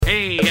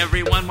Hey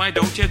everyone, why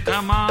don't you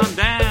come on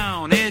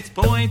down? It's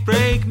Point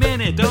Break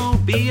Minute,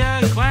 don't be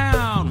a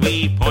clown.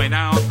 We point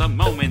out the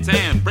moments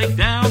and break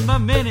down the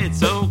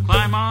minutes, so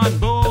climb on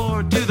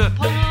board to the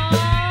Point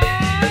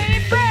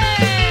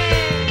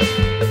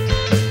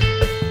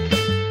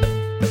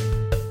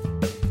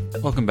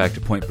Break! Welcome back to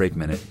Point Break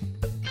Minute,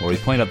 where we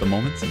point out the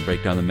moments and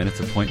break down the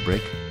minutes of Point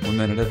Break 1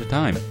 minute at a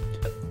time.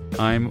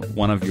 I'm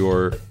one of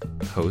your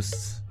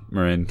hosts,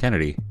 Marin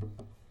Kennedy.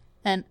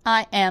 And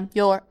I am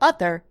your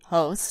other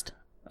host,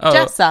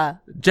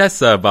 Jessa.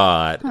 Jessa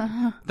Bot.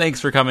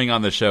 Thanks for coming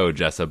on the show,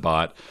 Jessa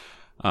Bot.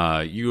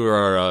 You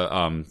are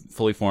a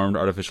fully formed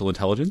artificial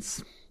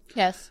intelligence.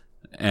 Yes.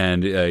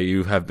 And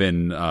you have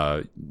been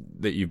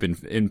you've been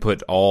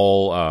input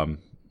all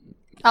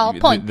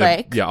Point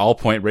Break. Yeah, all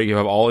Point Break. You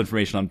have all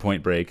information on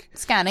Point Break.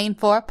 Scanning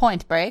for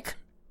Point Break.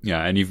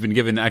 Yeah, and you've been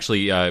given, actually,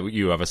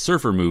 you have a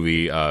surfer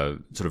movie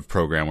sort of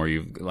program where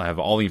you have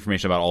all the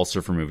information about all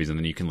surfer movies, and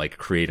then you can, like,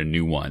 create a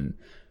new one,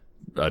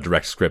 a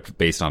direct script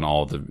based on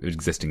all the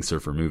existing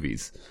surfer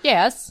movies.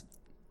 Yes.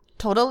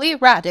 Totally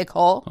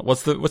radical.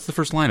 What's the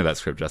first line of that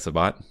script,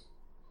 Jessabot?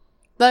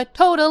 The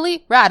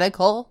totally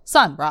radical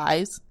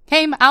sunrise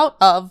came out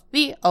of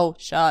the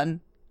ocean.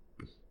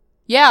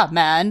 Yeah,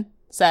 man,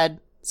 said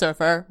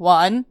Surfer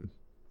 1.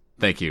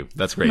 Thank you.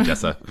 That's great,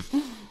 Jessa.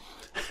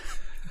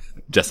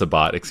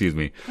 Jessabot, excuse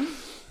me.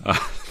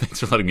 Thanks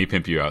for letting me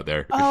pimp you out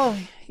there. Oh,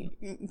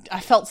 I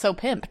felt so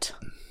pimped.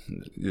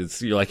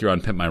 You're like you're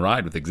on Pimp My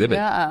Ride with Exhibit.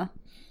 Yeah.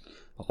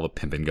 All the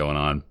pimping going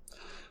on.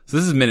 So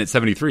this is minute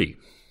 73.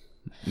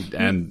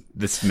 And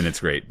this minute's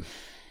great.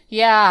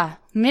 Yeah.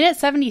 Minute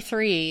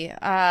 73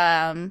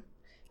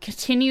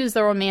 continues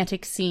the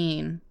romantic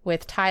scene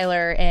with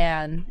Tyler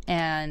and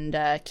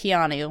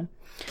Keanu.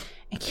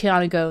 And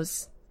Keanu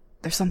goes,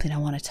 "There's something I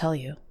want to tell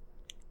you.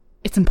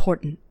 It's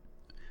important.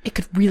 It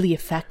could really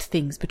affect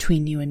things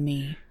between you and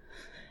me."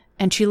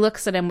 And she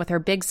looks at him with her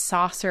big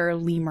saucer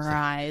lemur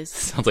eyes.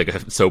 Sounds like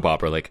a soap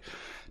opera, like,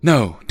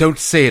 "No, don't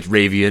say it,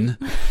 Ravian."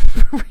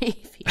 Ravian.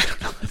 I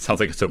don't know. It sounds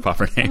like a soap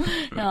opera name.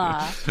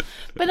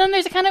 But then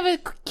there's kind of a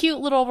cute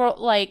little,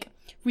 like,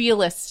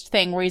 realist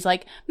thing where he's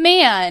like,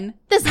 "Man,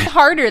 this is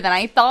harder than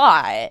I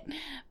thought."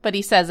 But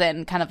he says it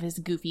in kind of his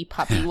goofy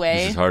puppy way.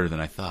 This is harder than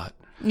I thought.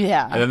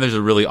 Yeah. And then there's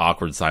a really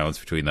awkward silence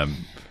between them.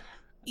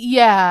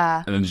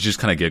 Yeah. And then she just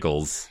kind of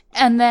giggles.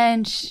 And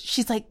then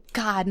she's like,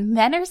 "God,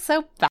 men are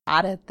so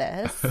bad at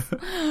this."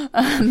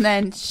 And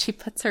then she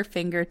puts her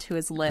finger to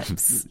his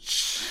lips.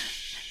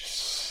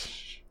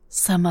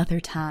 Some other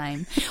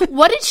time.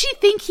 What did she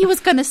think he was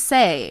going to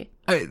say?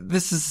 Why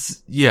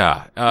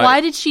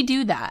did she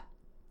do that?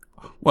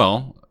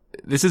 Well,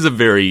 this is a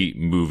very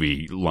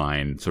movie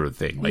line sort of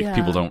thing. Like,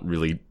 people don't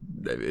really,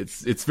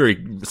 it's very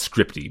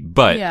scripty,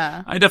 but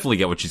I definitely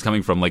get what she's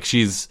coming from. Like,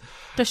 she's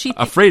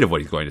afraid of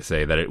what he's going to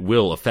say, that it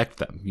will affect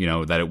them,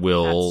 that it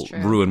will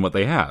ruin what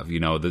they have,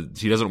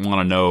 she doesn't want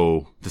to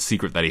know the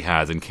secret that he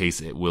has in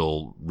case it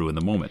will ruin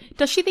the moment.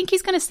 Does she think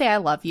he's going to say, "I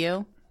love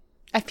you"?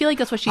 I feel like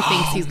that's what she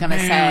thinks he's going to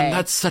say.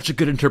 That's such a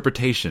good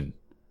interpretation.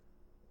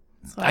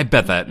 Like, I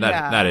bet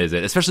that is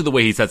it. Especially the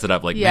way he sets it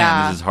up. Like,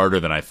 man, this is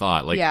harder than I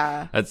thought. Like,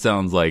 that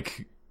sounds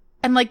like...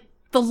 And, like,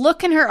 the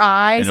look in her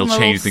eyes... And it'll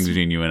change things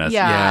between you and us.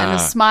 Yeah, and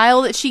the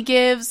smile that she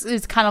gives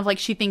is kind of like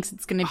she thinks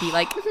it's going to be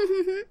like...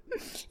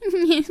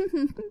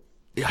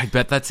 I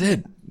bet that's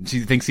it. She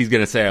thinks he's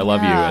going to say, "I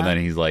love you," and then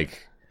he's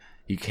like,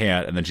 "You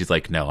can't." And then she's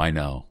like, "No, I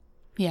know.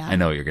 Yeah. I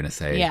know what you're going to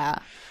say. Yeah.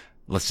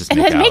 Let's just make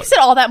out." And it makes it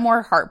all that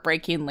more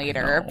heartbreaking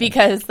later,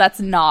 because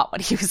that's not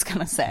what he was going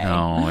to say.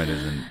 No, it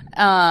isn't.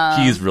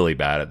 He's really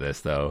bad at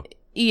this, though.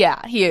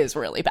 Yeah, he is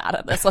really bad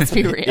at this. Let's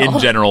be real. In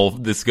general,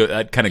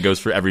 that kind of goes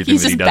for everything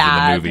that he does in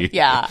the movie.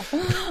 Yeah.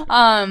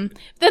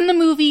 Then the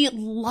movie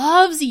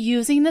loves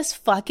using this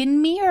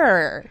fucking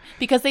mirror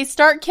because they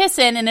start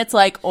kissing and it's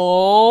like,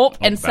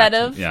 instead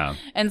of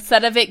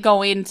it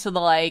going to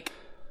the, like,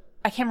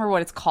 I can't remember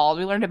what it's called.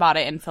 We learned about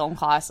it in film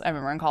class. I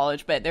remember in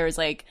college, but there's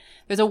a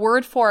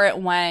word for it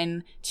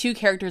when two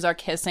characters are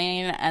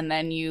kissing and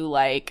then you,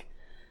 like,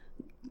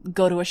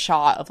 go to a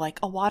shot of, like,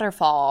 a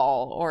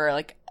waterfall or,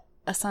 like,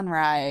 a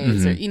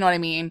sunrise, or, you know what I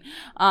mean?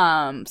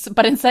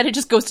 But instead it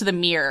just goes to the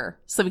mirror,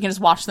 so we can just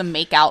watch them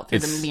make out through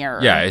the mirror.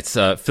 Yeah, it's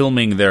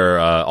filming their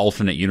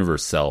alternate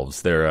universe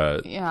selves, their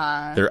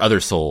other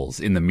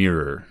souls in the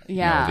mirror.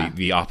 Yeah,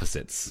 the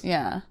opposites.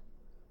 Yeah, I'm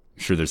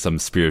sure there's some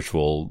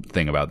spiritual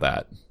thing about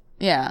that.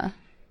 Yeah,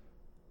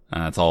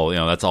 that's all.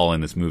 That's all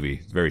in this movie.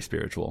 It's very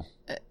spiritual.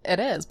 It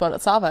is, but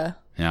it's Bodhisattva.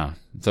 Yeah,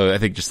 so I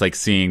think just like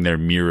seeing their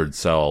mirrored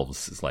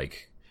selves is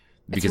like.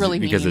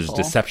 Because there's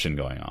deception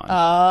going on.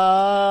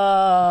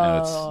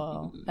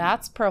 Oh,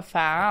 that's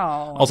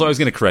profound. Also, I was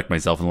going to correct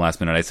myself in the last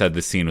minute. I said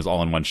this scene was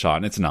all in one shot,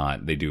 and it's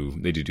not. They do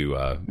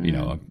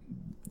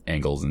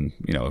angles and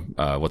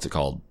what's it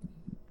called,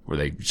 where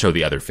they show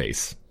the other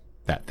face,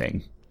 that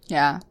thing.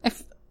 Yeah.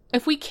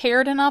 If we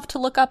cared enough to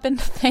look up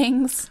into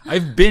things.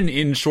 I've been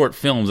in short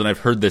films and I've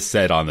heard this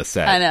said on the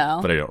set. I know,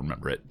 but I don't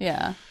remember it.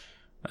 Yeah.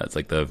 That's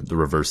like the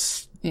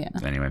reverse. Yeah.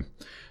 Anyway.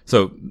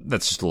 So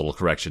that's just a little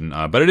correction.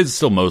 But it is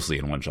still mostly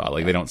in one shot.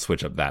 Like, they don't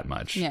switch up that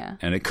much. Yeah.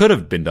 And it could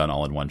have been done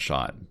all in one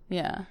shot.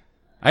 Yeah.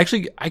 I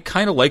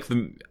kind of like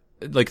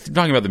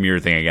talking about the mirror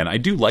thing again, I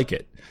do like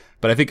it.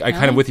 But I think I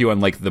kind of with you on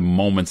like the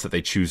moments that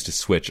they choose to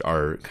switch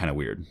are kind of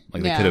weird.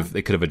 Like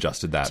they could have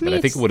adjusted that. But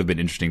I think it would have been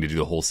interesting to do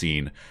the whole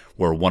scene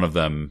where one of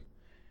them,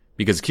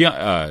 because is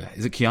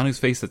it Keanu's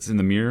face that's in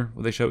the mirror?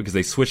 What they show? Because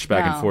they switch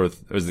back and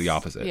forth. Or is it the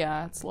opposite?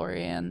 Yeah, it's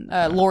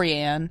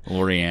Lorianne.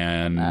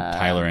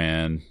 Tyler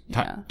Ann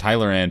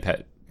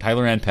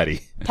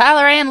Petty.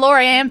 Tyler Ann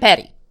Lorianne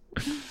Petty.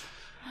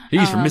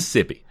 He's from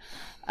Mississippi.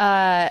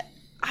 I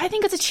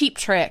think it's a cheap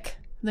trick.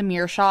 The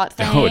mirror shot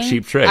thing. Oh, a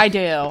cheap trick. I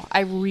do.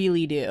 I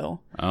really do.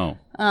 Oh.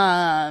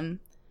 I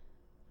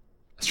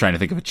was trying to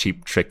think of a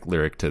cheap trick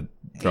lyric to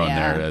throw in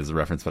there as a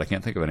reference, but I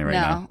can't think of any right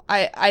now.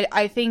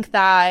 I think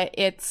that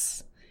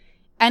it's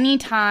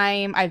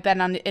anytime I've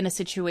been in a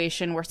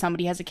situation where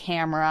somebody has a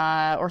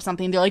camera or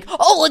something, they're like,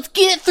 oh, let's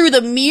get it through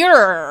the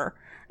mirror.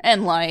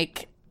 And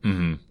like,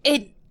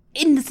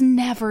 it's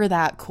never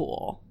that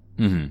cool.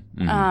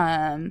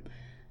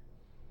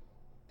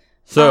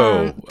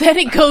 So then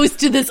it goes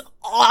to this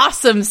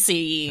awesome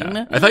scene.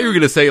 Yeah. I thought you were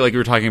going to say, like, you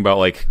were talking about,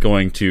 like,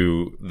 going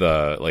to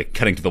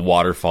cutting to the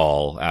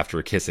waterfall after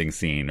a kissing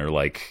scene or,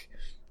 like,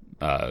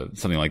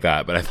 something like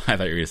that. But I thought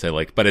you were going to say,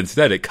 like, but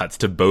instead it cuts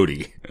to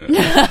Bodhi.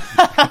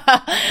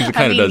 It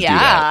kind of does do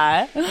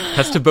that.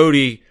 Cuts to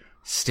Bodhi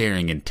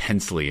staring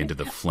intensely into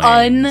the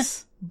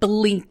flames.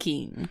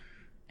 Unblinking.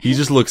 He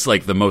just looks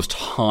like the most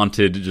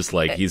haunted, just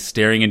like he's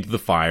staring into the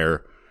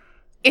fire.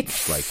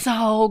 It's like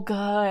so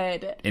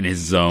good. In his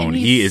zone.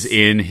 He is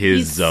in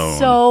his zone.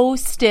 So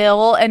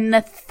still. And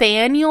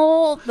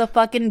Nathaniel, the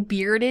fucking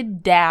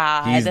bearded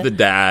dad. He's the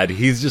dad.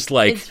 He's just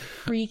like,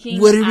 freaking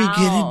what are we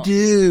gonna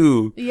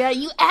do? Yeah,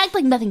 you act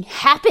like nothing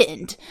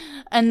happened.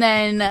 And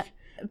then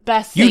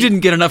you didn't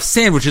get enough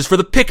sandwiches for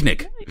the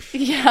picnic.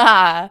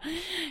 Yeah.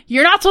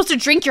 You're not supposed to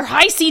drink your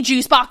High C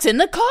juice box in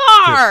the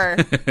car.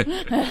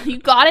 You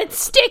got it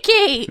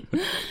sticky.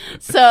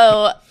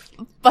 So...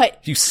 But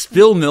if you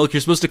spill milk,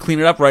 you're supposed to clean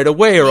it up right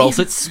away or else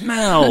it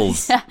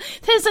smells. Yeah,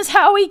 this is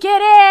how we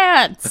get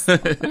ants.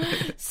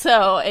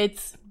 So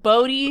it's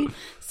Bodhi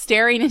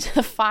staring into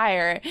the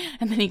fire,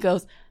 and then he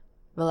goes,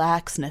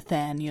 relax,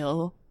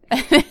 Nathaniel.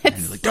 And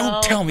he's like,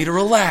 don't tell me to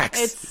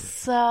relax. It's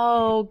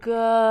so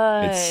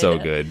good. It's so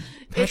good.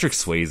 Patrick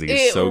Swayze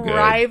is so good. It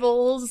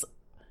rivals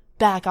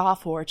Back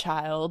Off, War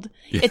Child.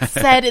 Yeah. It's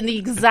said in the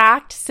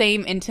exact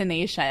same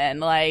intonation,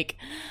 like,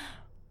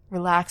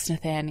 relax,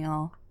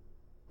 Nathaniel.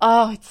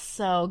 Oh, it's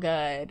so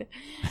good.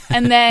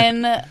 And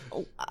then,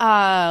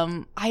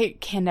 I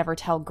can never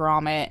tell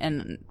Gromit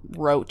and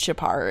Roach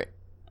apart.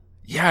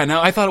 Yeah,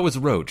 no, I thought it was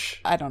Roach.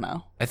 I don't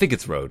know. I think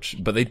it's Roach,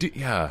 but they do,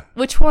 yeah.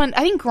 Which one?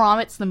 I think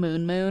Gromit's the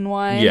Moon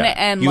one. Yeah,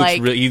 and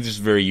he's just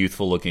very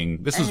youthful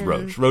looking. This is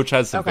Roach. Roach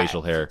has some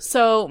facial hair.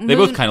 So they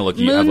both kind of look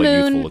have like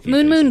youthful looking.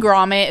 Moon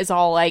Gromit is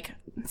all like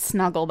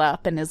snuggled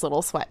up in his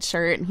little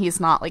sweatshirt, and he's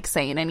not like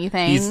saying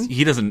anything.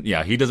 He doesn't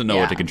know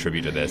what to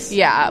contribute to this.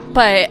 Yeah,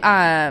 but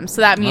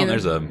so that means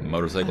there's a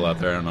motorcycle out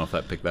there. I don't know if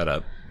that picked that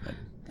up.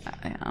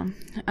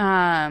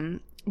 Yeah.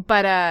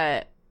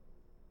 But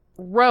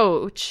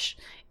Roach.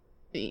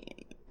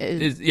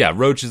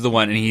 Roach is the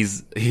one, and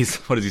he's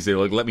what does he say?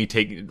 Like, let me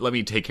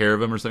take care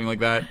of him or something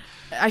like that.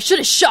 I should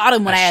have shot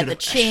him when I had the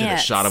chance. I should have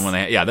shot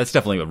him yeah, that's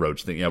definitely a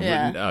Roach thing.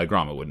 Yeah.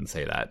 Gromit wouldn't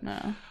say that.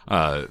 No.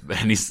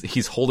 And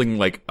he's holding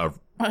like a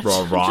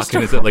rock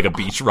and like a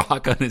beach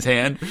rock on his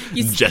hand,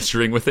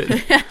 gesturing with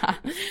it. Yeah,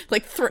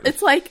 like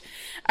it's like.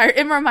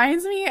 It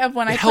reminds me of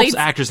when I played... It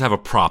helps actors have a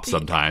prop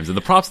sometimes, and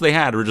the props they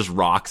had were just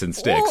rocks and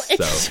sticks. Well, it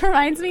just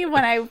reminds me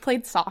when I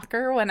played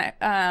soccer,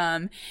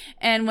 and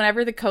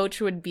whenever the coach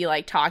would be,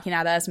 like, talking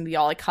at us and be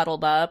all, like,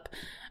 cuddled up,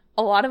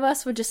 a lot of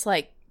us would just,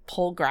 like,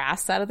 pull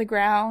grass out of the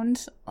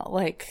ground.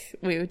 Like,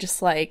 we would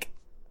just, like,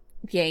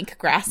 yank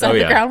grass out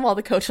of the ground while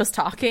the coach was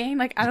talking.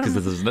 Like, I don't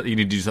know. Because you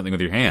need to do something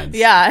with your hands.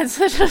 Yeah,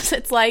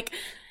 it's like,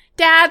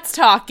 Dad's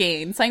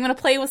talking, so I'm going to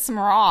play with some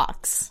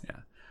rocks. Yeah.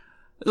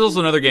 There's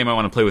also another game I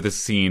want to play with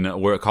this scene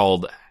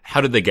called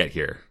How Did They Get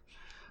Here?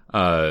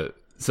 So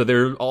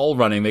they're all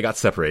running. They got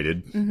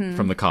separated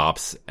from the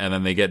cops.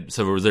 And then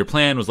so their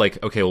plan was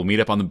like, okay, we'll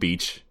meet up on the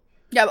beach.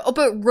 Yeah,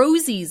 but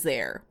Rosie's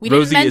there. We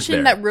didn't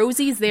mention that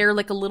Rosie's there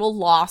like a little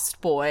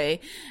lost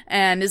boy.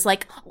 And is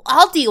like,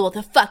 I'll deal with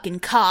a fucking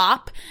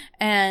cop.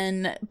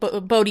 And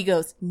Bodhi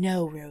goes,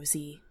 no,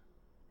 Rosie.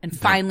 And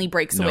finally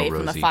breaks away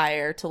from the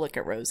fire to look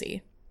at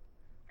Rosie.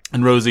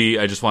 And Rosie,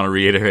 I just want to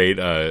reiterate,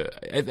 I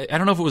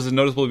don't know if it was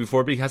noticeable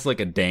before, but he has like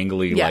a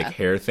dangly like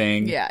hair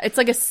thing. Yeah, it's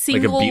like a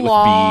single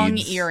long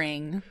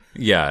earring.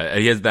 Yeah,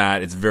 he has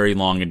that. It's very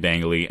long and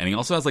dangly. And he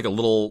also has like a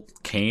little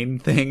cane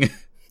thing.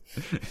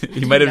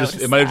 It might have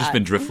just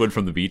been driftwood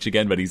from the beach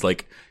again, but he has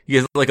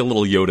like a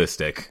little Yoda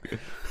stick.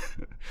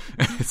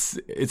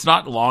 It's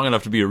not long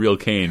enough to be a real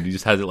cane. He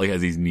just has it like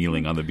as he's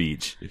kneeling on the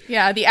beach.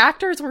 Yeah, the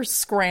actors were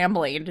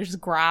scrambling to just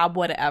grab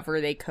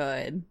whatever they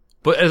could.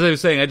 But as I was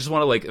saying, I just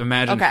want to like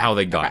imagine how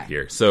they got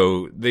here.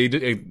 So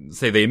they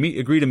say they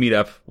agree to meet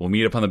up. We'll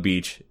meet up on the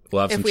beach.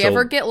 We'll have if we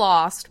ever get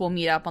lost, we'll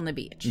meet up on the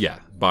beach. Yeah,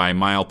 by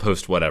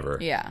milepost whatever.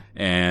 Yeah,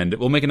 and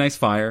we'll make a nice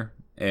fire,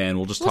 and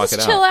we'll just talk it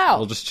out. Chill out.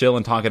 We'll just chill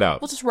and talk it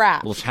out. We'll just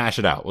rap. We'll hash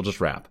it out. We'll just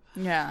rap.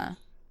 Yeah.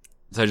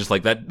 So I just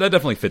like that. That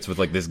definitely fits with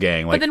like this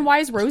gang. Like, but then why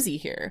is Rosie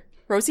here?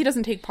 Rosie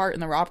doesn't take part in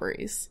the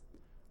robberies.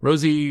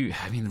 Rosie,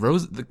 I mean,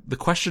 the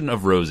question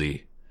of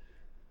Rosie.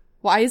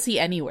 Why is he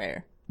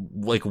anywhere?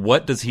 Like,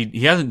 what does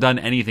he hasn't done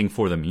anything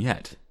for them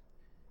yet.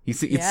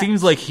 It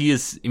seems like he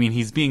is, I mean,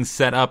 he's being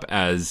set up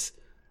as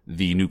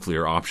the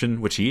nuclear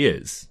option, which he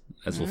is,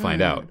 as we'll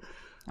find out.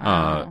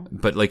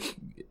 But like,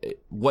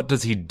 what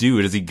does he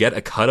do? Does he get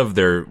a cut of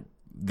their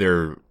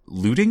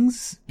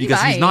lootings?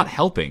 Because he's not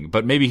helping,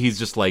 but maybe he's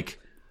just like,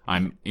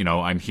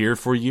 I'm here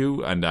for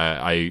you. And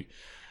I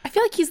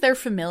feel like he's their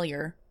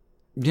familiar.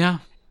 Yeah.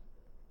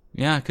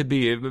 Yeah, it could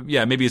be.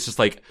 Yeah, maybe it's just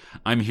like,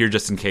 I'm here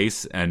just in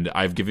case, and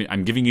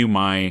I'm giving you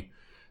my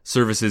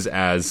services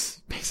as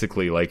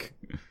basically like,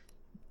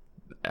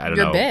 I don't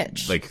know. Your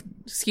bitch. Like,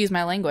 excuse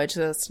my language.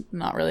 That's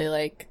not really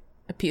like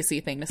a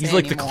PC thing to say. He's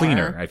like anymore. The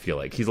cleaner. I feel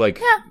like he's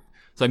like. Yeah.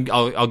 So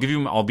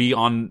I'll be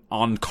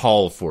on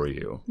call for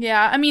you.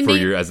 Yeah, I mean,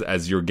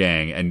 as your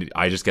gang, and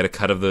I just get a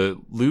cut of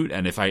the loot.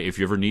 And if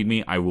you ever need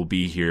me, I will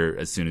be here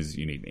as soon as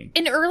you need me.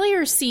 In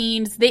earlier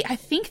scenes, I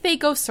think they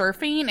go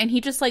surfing, and he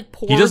just like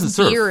pours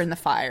beer in the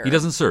fire. He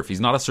doesn't surf. He's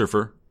not a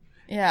surfer.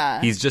 Yeah,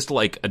 he's just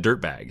like a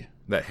dirtbag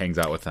that hangs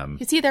out with them.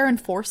 Is he their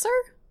enforcer?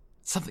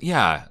 Something.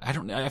 Yeah,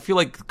 I feel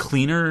like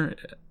cleaner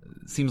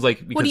seems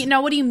like. What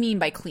do you mean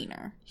by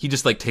cleaner? He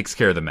just like takes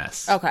care of the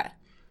mess. Okay.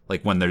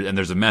 Like when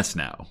there's a mess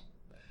now.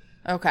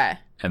 Okay.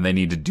 And they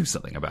need to do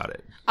something about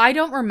it. I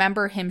don't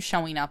remember him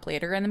showing up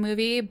later in the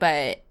movie,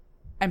 but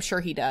I'm sure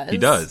he does. He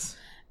does.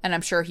 And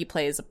I'm sure he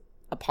plays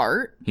a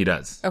part. He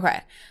does.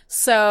 Okay.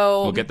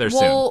 So we'll get there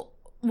soon.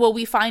 Will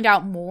we find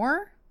out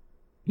more?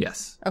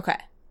 Yes. Okay.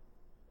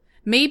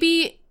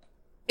 Maybe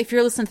if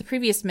you're listening to the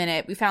previous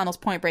minute, we found those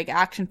Point Break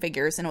action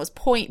figures, and it was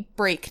Point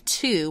Break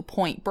 2,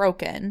 Point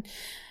Broken.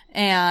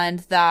 And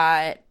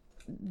that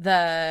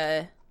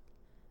I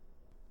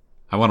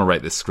want to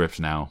write this script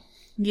now.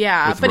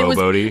 Yeah, but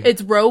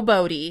it's Roe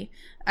Bodie.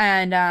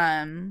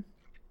 And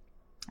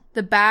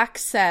the back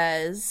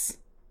says,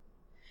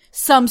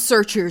 some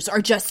searchers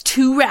are just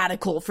too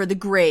radical for the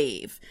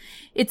grave.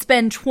 It's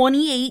been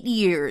 28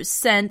 years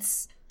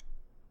since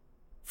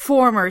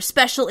former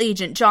Special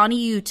Agent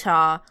Johnny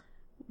Utah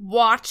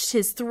watched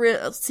his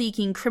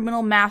thrill-seeking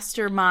criminal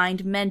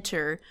mastermind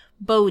mentor,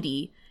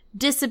 Bodie,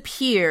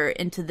 disappear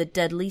into the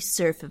deadly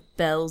surf of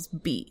Bell's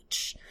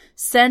Beach.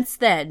 Since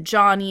then,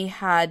 Johnny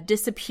had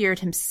disappeared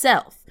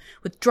himself,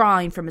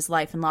 withdrawing from his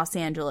life in Los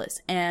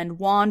Angeles and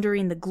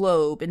wandering the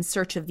globe in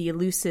search of the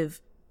elusive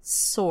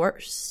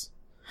source.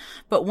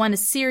 But when a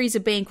series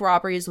of bank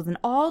robberies with an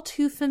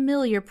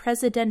all-too-familiar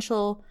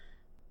presidential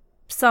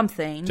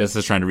something...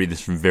 Jessica's trying to read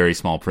this from very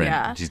small print.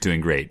 Yeah. She's doing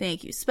great.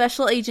 Thank you.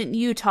 Special Agent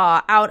Utah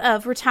out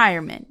of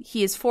retirement.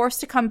 He is forced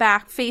to come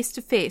back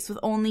face-to-face with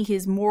only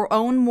his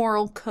own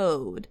moral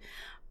code,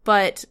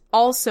 but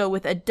also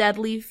with a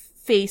deadly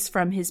face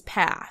from his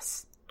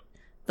past.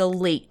 The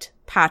late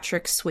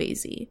Patrick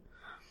Swayze.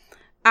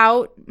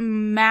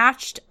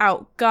 Outmatched,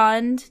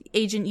 outgunned,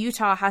 Agent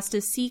Utah has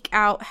to seek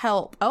out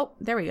help. Oh,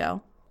 there we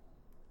go.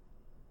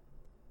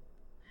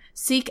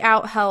 Seek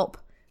out help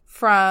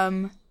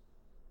from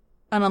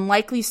an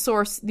unlikely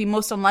source, the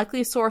most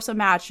unlikely source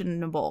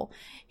imaginable.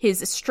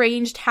 His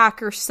estranged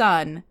hacker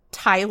son,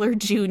 Tyler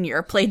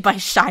Jr., played by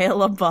Shia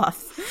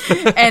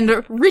LaBeouf,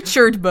 and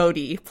Richard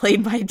Bodie,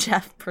 played by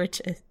Jeff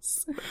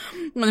Bridges.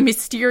 The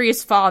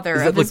mysterious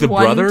father of his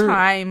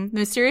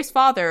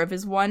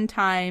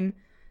one-time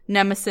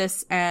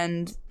nemesis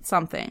and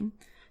something.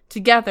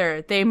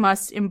 Together, they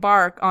must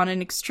embark on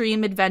an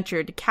extreme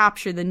adventure to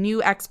capture the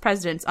new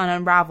ex-presidents and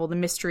unravel the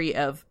mystery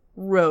of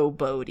Roe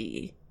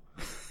Bodie.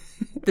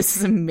 This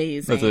is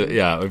amazing. I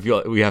feel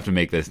like we have to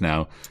make this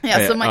now.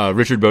 Yeah. So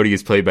Richard Bodie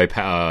is played by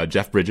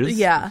Jeff Bridges.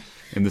 Yeah.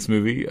 In this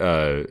movie,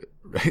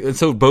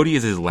 so Bodie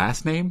is his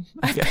last name.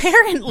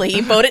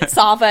 Apparently,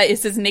 Bodhisattva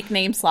is his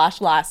nickname /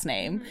 last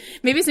name.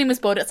 Maybe his name was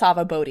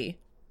Bodhisattva Bodhi.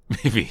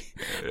 Maybe.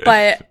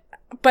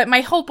 But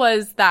my hope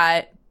was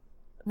that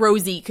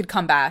Rosie could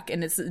come back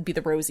and this would be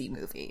the Rosie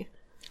movie.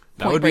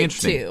 That would be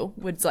interesting. 2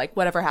 would like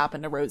whatever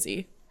happened to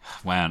Rosie.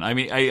 Man, I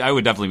mean, I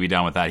would definitely be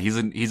down with that.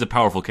 He's a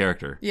powerful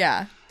character.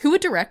 Yeah. Who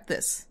would direct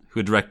this? Who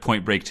would direct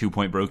Point Break 2,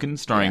 Point Broken,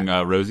 starring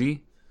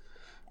Rosie?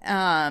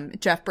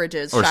 Jeff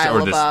Bridges,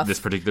 Shia LaBeouf.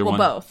 This particular one?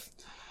 Both.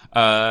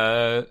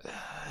 Junho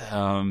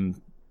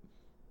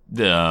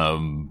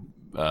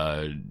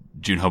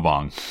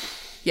Bong.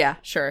 Yeah,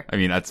 sure. I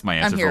mean, that's my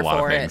answer for a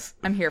lot of things.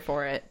 I'm here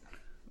for it.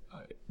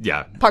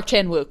 Yeah. Park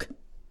Chan-wook.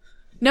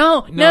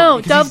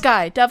 No, Dove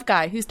Guy.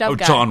 Who's Dove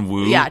Guy? John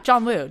Woo? Yeah,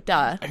 John Woo,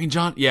 duh. I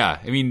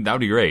mean, that would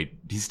be great.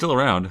 He's still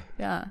around.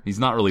 Yeah. He's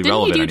not really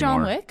relevant anymore. Didn't he do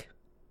John Wick?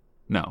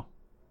 No.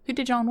 Who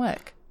did John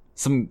Wick?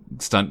 Some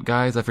stunt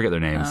guys. I forget their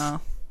names.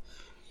 Oh.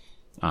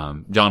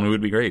 John Woo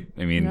would be great.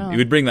 I mean, it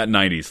would bring that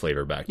 90s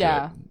flavor back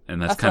to it.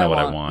 and that's kind of what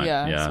I want.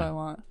 Yeah, that's what I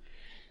want.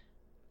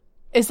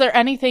 Is there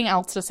anything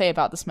else to say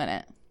about this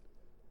minute?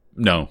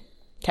 No.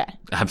 Okay.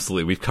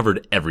 Absolutely. We've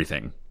covered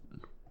everything.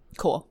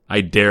 Cool. I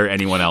dare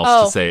anyone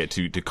else to say it,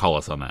 to call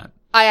us on that.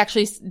 I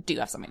actually do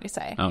have something to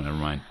say. Oh, never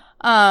mind.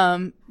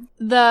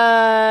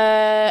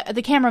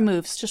 The camera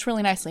moves just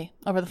really nicely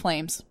over the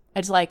flames. I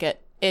just like it.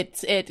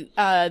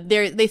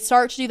 They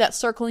start to do that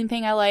circling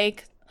thing I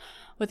like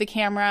with the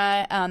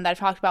camera, that I've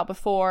talked about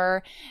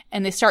before,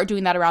 and they start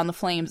doing that around the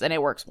flames, and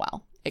it works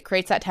well. It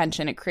creates that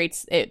tension.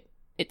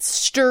 It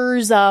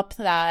stirs up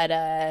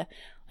that,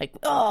 like,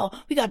 oh,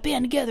 we got to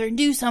band together and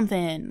do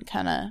something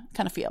kind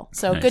of feel.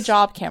 So nice. Good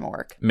job, camera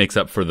work. Makes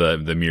up for the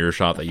mirror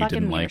shot that you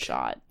didn't like. Mirror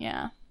shot,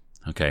 yeah.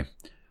 Okay.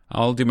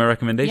 I'll do my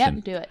recommendation.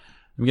 Yep, do it.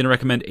 I'm going to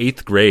recommend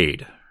 8th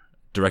Grade,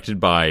 directed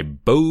by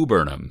Bo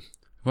Burnham,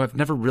 who I've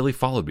never really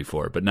followed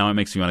before, but now it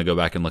makes me want to go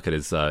back and look at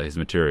his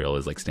material,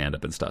 his like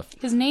stand-up and stuff.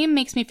 His name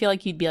makes me feel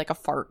like he'd be like a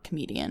fart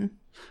comedian.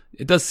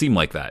 It does seem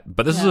like that,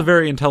 but this is a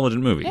very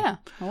intelligent movie. Yeah,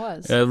 it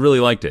was. I really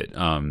liked it.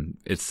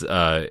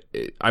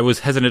 I was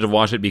hesitant to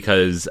watch it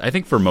because I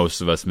think for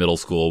most of us, middle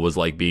school was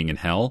like being in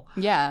hell.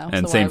 Yeah,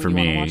 and same for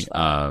me.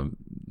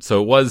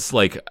 So it was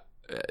like,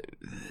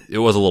 it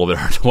was a little bit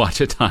hard to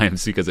watch at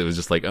times because it was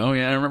just like, oh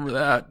yeah, I remember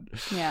that.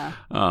 Yeah.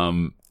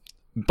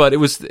 But it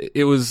was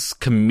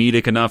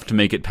comedic enough to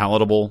make it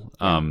palatable.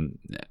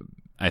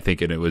 I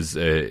think, and it was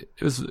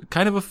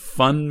kind of a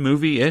fun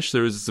movie-ish.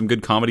 There was some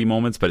good comedy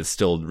moments, but it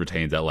still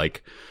retains that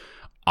like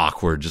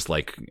awkward, just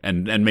like,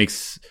 and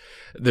makes,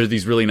 there's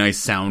these really nice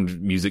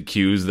sound music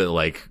cues that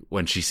like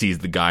when she sees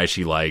the guy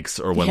she likes,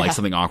 or when like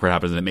something awkward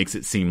happens, and it makes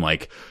it seem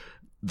like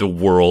the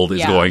world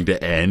is going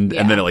to end,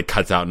 and then it like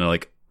cuts out and they're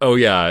like, oh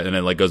yeah, and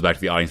then like goes back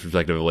to the audience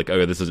perspective of like, oh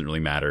yeah, this doesn't really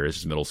matter, it's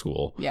just middle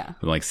school. Yeah.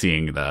 And like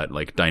seeing that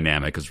like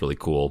dynamic is really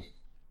cool.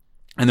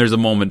 And there's a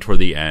moment toward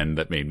the end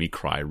that made me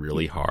cry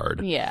really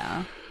hard.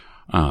 Yeah.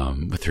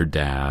 With her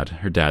dad.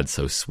 Her dad's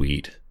so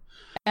sweet.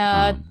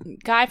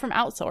 Guy from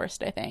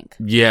Outsourced, I think.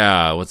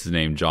 Yeah, what's his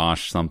name?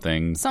 Josh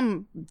something.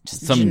 Some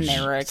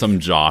generic. Some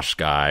Josh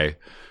guy.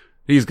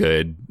 He's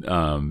good.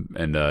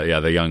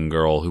 The young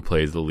girl who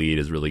plays the lead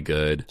is really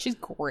good. She's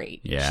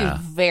great. Yeah.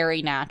 She's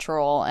very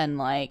natural, and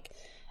like,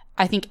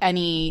 I think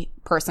any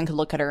person could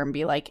look at her and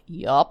be like,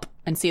 yup,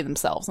 and see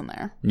themselves in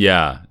there.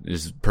 Yeah,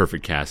 it's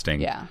perfect casting.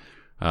 Yeah.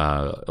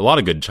 A lot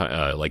of good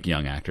like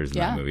young actors in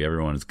that movie.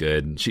 Everyone is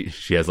good.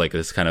 She has like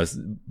this kind of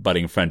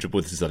budding friendship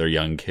with this other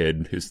young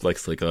kid who's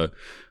looks like a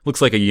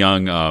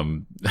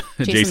young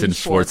Jason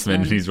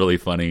Schwartzman. He's really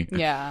funny.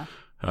 Yeah.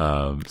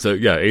 So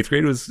yeah, 8th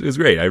Grade was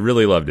great. I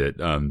really loved it.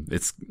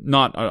 It's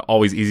not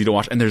always easy to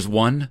watch, and there's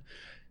one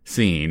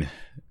scene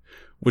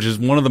which is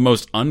one of the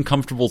most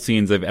uncomfortable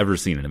scenes I've ever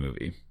seen in a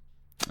movie.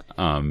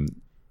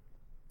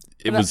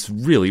 It was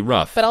really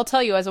rough. But I'll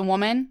tell you, as a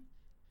woman,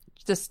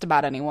 just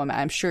about any woman,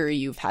 I'm sure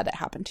you've had that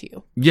happen to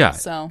you. Yeah.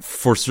 So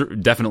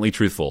definitely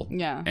truthful.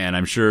 Yeah. And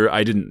I'm sure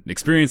I didn't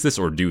experience this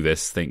or do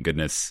this, thank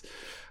goodness.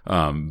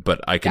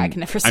 But I can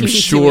never see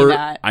you doing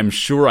that. I'm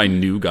sure I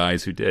knew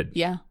guys who did.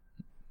 Yeah.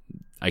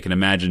 I can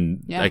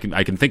imagine. Yeah.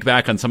 I can think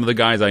back on some of the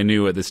guys I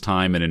knew at this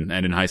time and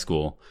in high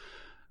school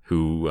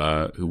who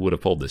would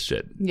have pulled this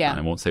shit. Yeah. I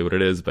won't say what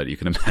it is, but you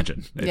can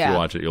imagine. If you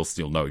watch it,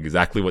 you'll know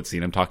exactly what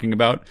scene I'm talking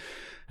about.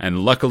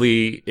 And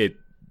luckily, it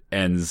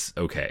ends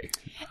okay.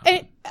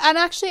 And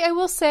actually, I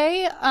will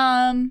say,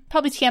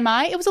 probably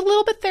TMI, it was a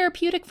little bit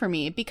therapeutic for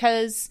me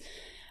because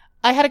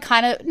I had a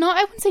kind of, no,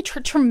 I wouldn't say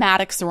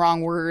traumatic's the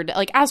wrong word,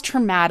 like as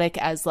traumatic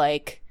as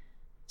like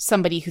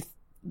somebody who's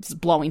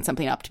blowing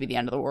something up to be the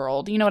end of the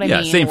world. You know what I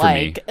mean? Yeah, same for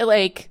me.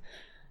 Like,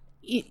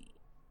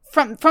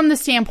 from the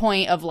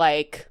standpoint of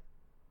like,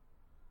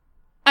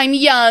 I'm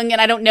young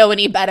and I don't know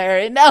any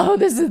better. No,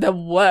 this is the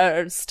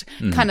worst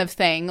kind of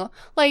thing.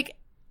 Like,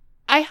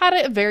 I had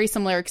a very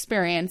similar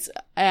experience,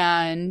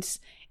 and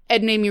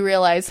it made me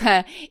realize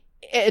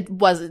it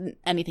wasn't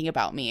anything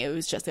about me. It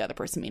was just the other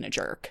person being a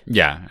jerk.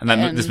 Yeah, and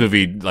then this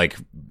movie like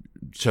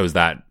shows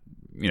that,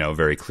 you know,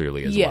 very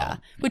clearly as well. Yeah,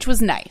 which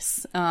was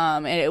nice.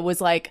 And it was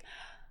like,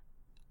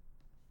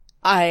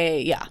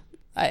 I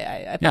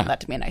found that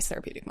to be a nice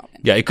therapeutic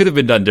moment. Yeah, it could have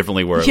been done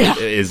differently, where it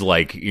is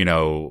like, you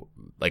know,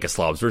 like a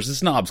slobs versus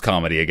snobs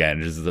comedy again.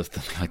 Which is the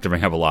thing I like to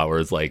bring up a lot, where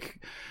it's like,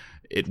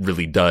 it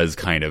really does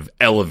kind of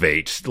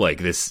elevate like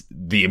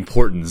the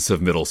importance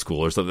of middle school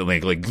or something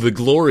like the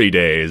glory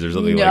days or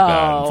something like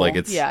that. It's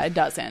like, it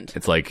doesn't.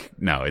 It's like,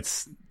 no,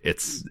 it's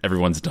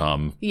everyone's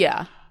dumb.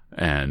 Yeah.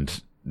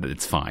 And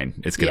it's fine.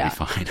 It's going to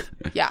be fine.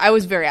 Yeah. I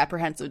was very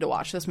apprehensive to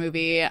watch this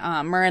movie.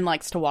 Murren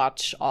likes to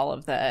watch all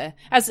of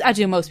as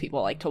do most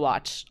people, like to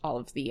watch all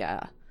of the,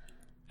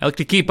 I like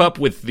to keep up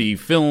with the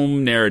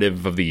film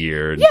narrative of the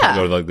year and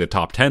go to like the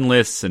top 10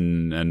 lists,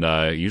 and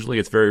usually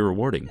it's very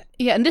rewarding.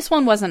 Yeah, and this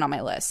one wasn't on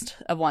my list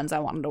of ones I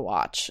wanted to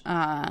watch.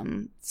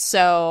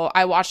 So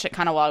I watched it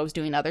kind of while I was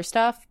doing other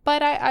stuff,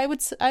 but I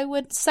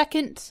would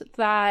second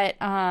that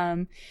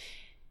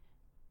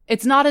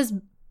it's not as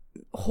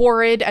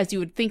horrid as you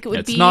would think it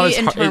would be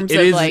in terms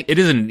of like... It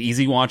isn't an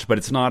easy watch, but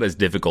it's not as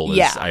difficult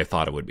as I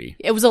thought it would be.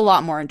 It was a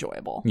lot more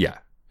enjoyable. Yeah.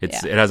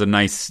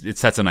 It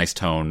sets a nice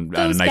tone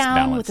and a nice down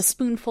balance with a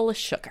spoonful of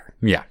sugar.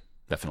 Yeah,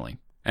 definitely.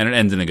 And it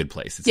ends in a good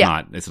place. It's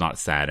not a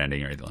sad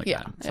ending or anything like that.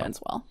 Yeah, it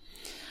ends well.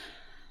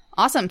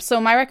 Awesome. So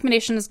my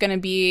recommendation is going to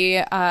be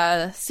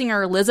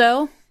singer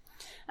Lizzo.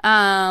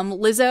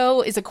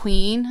 Lizzo is a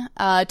queen.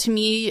 To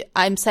me,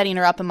 I'm setting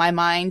her up in my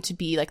mind to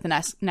be like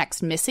the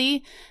next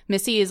Missy.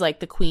 Missy is like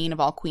the queen of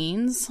all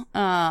queens,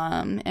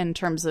 in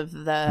terms of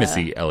the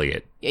Missy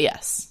Elliott.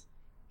 Yes.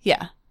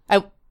 Yeah.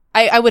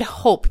 I would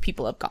hope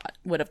people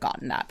would have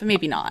gotten that, but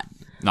maybe not.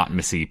 Not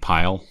Missy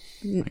Pyle.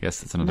 I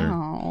guess that's another.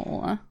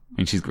 No. I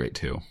mean, she's great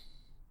too.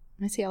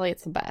 Missy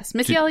Elliott's the best.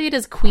 Missy Elliott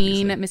is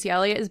queen. Obviously. Missy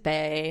Elliott is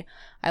bae.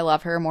 I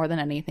love her more than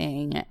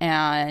anything.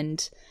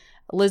 And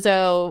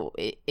Lizzo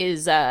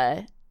is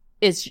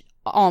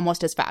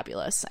almost as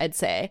fabulous, I'd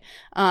say.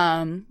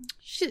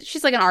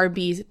 She's like an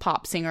R&B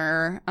pop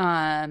singer.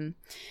 And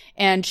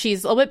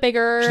she's a little bit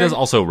bigger. She does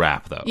also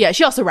rap, though. Yeah,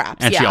 she also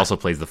raps. And she also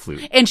plays the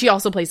flute.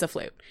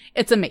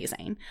 It's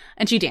amazing.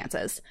 And she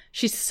dances.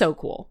 She's so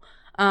cool.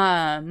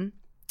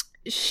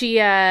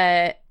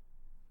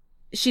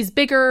 She's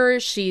bigger.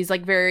 She's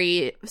like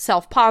very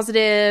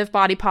self-positive,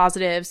 body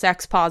positive,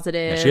 sex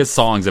positive. Yeah, she has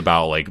songs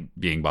about like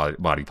being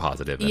body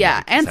positive. And,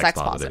 like, and sex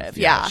positive.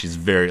 Yeah. She's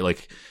very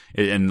like,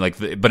 and like,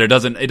 but it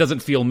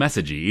doesn't feel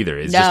messagey either.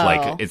 It's just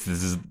like, this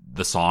is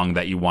the song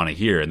that you want to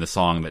hear and the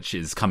song that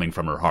she's coming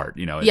from her heart.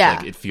 You know, it's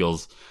like, it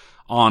feels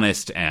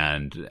honest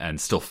and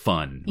still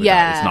fun.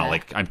 It's not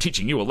like I'm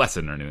teaching you a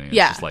lesson or anything. It's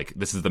just like,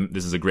 this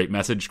is a great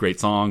message, great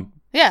song.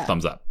 Yeah.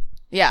 Thumbs up.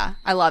 Yeah.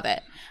 I love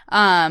it.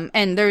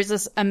 And there's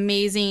this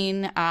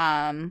amazing,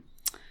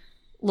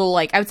 little,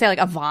 like, I would say like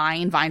a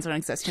Vine. Vines don't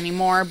exist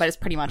anymore, but it's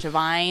pretty much a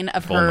Vine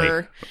of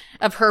her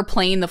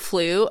playing the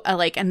flute,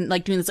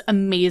 and doing this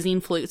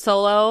amazing flute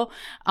solo,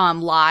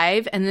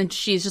 live. And then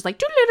she's just like,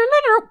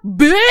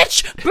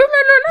 bitch!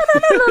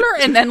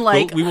 And then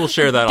like, we will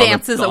share that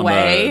dances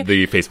away.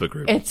 The Facebook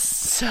group. It's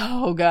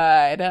so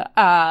good.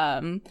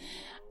 I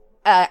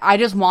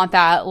just want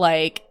that,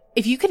 like,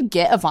 if you could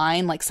get a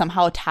Vine, like,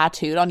 somehow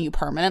tattooed on you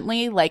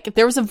permanently, like, if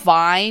there was a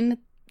Vine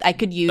I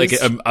could use... Like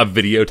a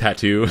video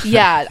tattoo?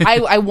 Yeah,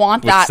 I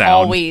want that sound.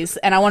 Always.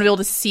 And I want to be able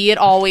to see it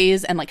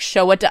always and, like,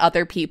 show it to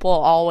other people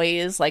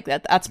always. Like,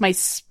 that's my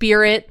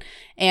spirit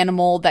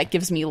animal that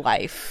gives me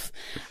life.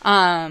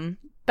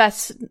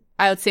 Best,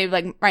 I would say,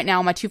 like, right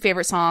now, my two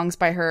favorite songs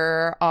by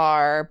her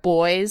are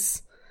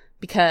Boys,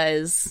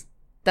 because...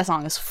 that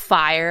song is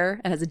fire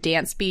and has a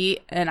dance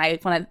beat. And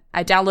when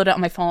I downloaded it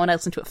on my phone, I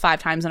listened to it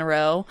 5 times in a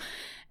row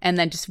and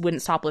then just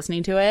wouldn't stop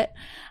listening to it.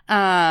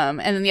 And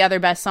then the other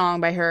best song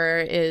by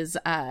her is,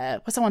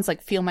 what's that one's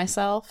like, Feel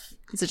Myself?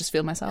 Is it just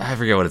Feel Myself? I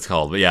forget what it's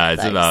called, but yeah,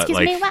 it's about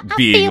like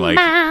being like,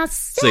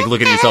 it's like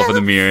looking at yourself in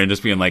the mirror and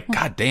just being like,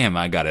 God damn,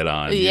 I got it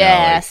on.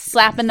 Yeah, like,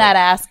 slapping that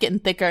ass, getting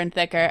thicker and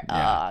thicker.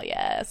 Yeah. Oh,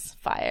 yes,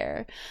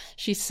 fire.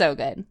 She's so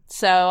good.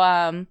 So,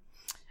 and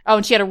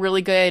she had a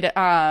really good,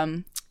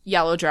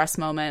 yellow dress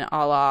moment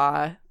a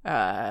la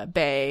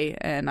Bae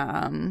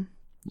and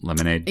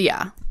Lemonade.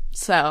 Yeah.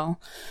 So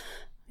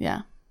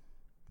yeah.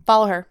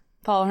 Follow her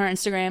on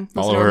Instagram.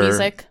 Listen to her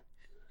music.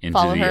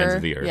 Follow her. Ends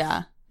of the earth.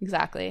 Yeah,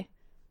 exactly.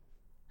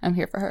 I'm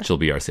here for her. She'll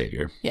be our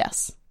savior.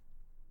 Yes.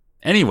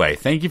 Anyway,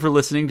 thank you for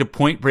listening to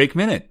Point Break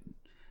Minute.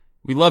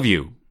 We love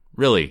you.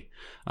 Really.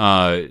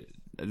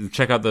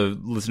 Check out the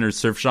Listeners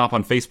Surf Shop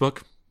on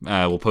Facebook.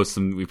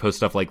 We post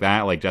stuff like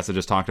that, like Jessa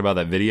just talked about,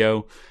 that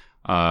video.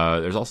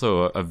 There's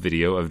also a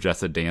video of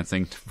Jessa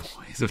dancing to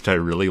Boys, which I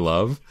really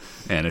love.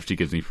 And if she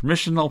gives me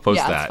permission, I'll post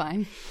that. Yeah, that's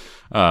fine.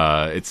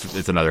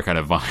 It's another kind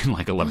of Vine,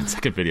 like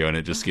 11-second video, and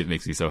it just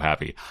makes me so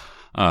happy.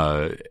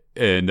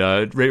 And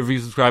rate, review,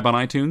 subscribe on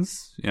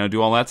iTunes.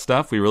 Do all that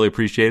stuff. We really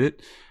appreciate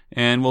it.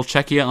 And we'll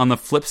check you on the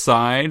flip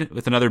side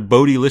with another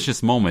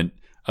Bodilicious moment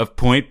of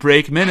Point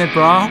Break Minute,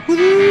 brah. Woo!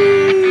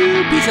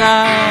 Peace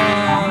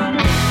out!